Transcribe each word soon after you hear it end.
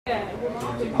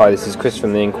Hi, this is Chris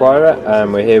from the Inquirer,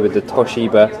 and we're here with the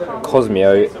Toshiba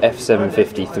Qosmio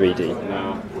F750 3D.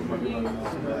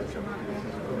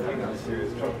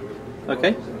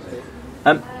 Okay.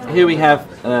 Here we have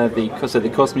the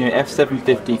Qosmio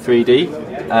F750 3D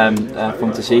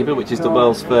from Toshiba, which is the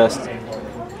world's first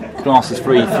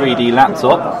glasses-free 3D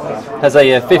laptop. Has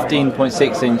a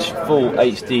 15.6-inch full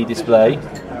HD display,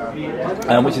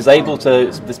 which is able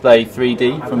to display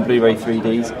 3D from Blu-ray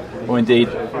 3Ds, or indeed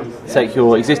take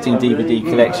your existing DVD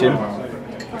collection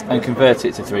and convert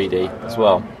it to 3D as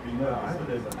well.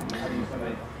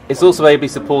 It's also able to be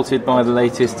supported by the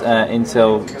latest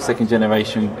Intel second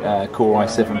generation Core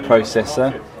i7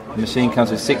 processor. The machine comes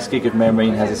with 6 GB of memory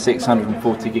and has a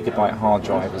 640 GB hard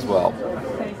drive as well.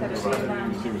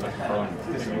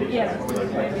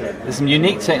 There's some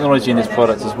unique technology in this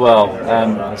product as well.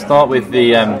 I'll start with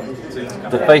the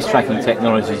face tracking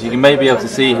technologies. You can maybe be able to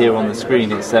see here on the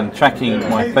screen, it's tracking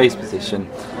my face position.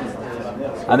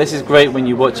 And this is great when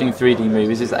you're watching 3D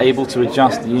movies. It's able to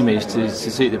adjust the image to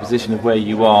suit the position of where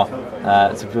you are,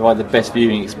 to provide the best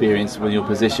viewing experience when you're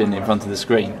positioned in front of the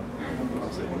screen.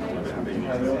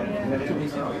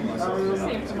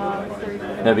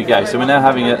 There we go. So we're now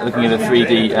looking at a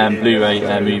 3D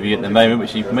Blu-ray movie at the moment,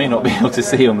 which you may not be able to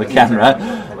see on the camera.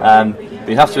 But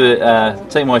you have to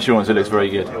take my assurance it looks very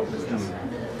good.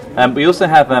 We also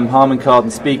have Harman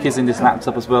Kardon speakers in this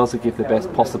laptop as well to give the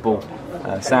best possible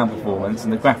sound performance,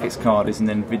 and the graphics card is an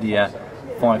Nvidia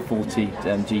Geforce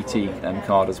GT540M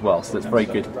card as well, so that's very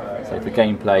good for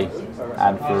gameplay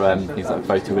and for things like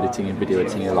photo editing and video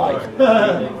editing alike.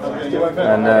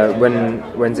 And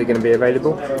when's it going to be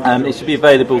available? It should be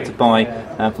available to buy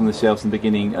from the shelves in the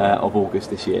beginning of August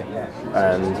this year.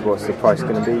 And what's the price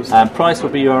going to be? Price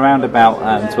will be around about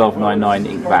 $12.99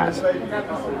 in VAT.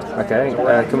 Okay,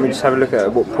 can we just have a look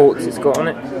at what ports it's got on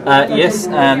it? Yes,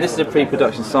 this is a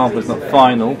pre-production sample, it's not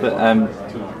final, but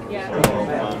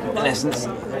in essence.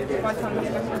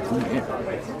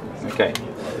 Okay,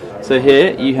 so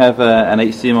here you have an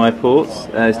HDMI port.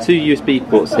 There's 2 USB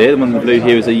ports here. The one in the blue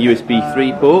here is a USB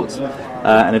 3 port,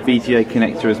 and a VGA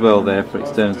connector as well there for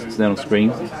external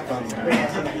screens.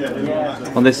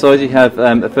 On this side you have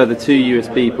a further 2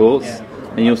 USB ports,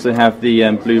 and you also have the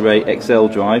Blu-ray XL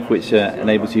drive, which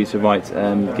enables you to write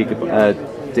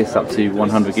discs up to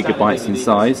 100 GB in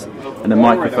size, and a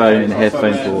microphone and a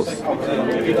headphone ports.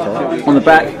 On the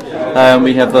back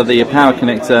we have the power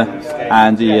connector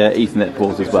and the Ethernet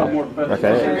port as well.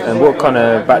 Okay, and what kind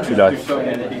of battery life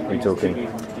are we talking?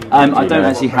 I don't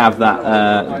actually have that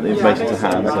information to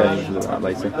hand, so I'll look at that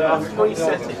later.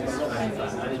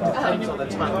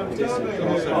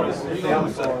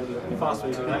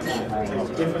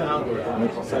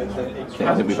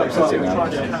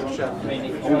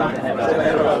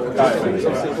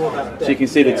 So you can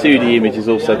see the 2D image is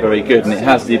also very good, and it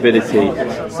has the ability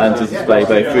to display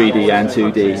both 3D and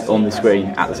 2D on the screen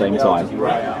at the same time.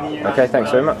 Okay, thanks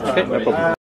very much. Okay, no problem.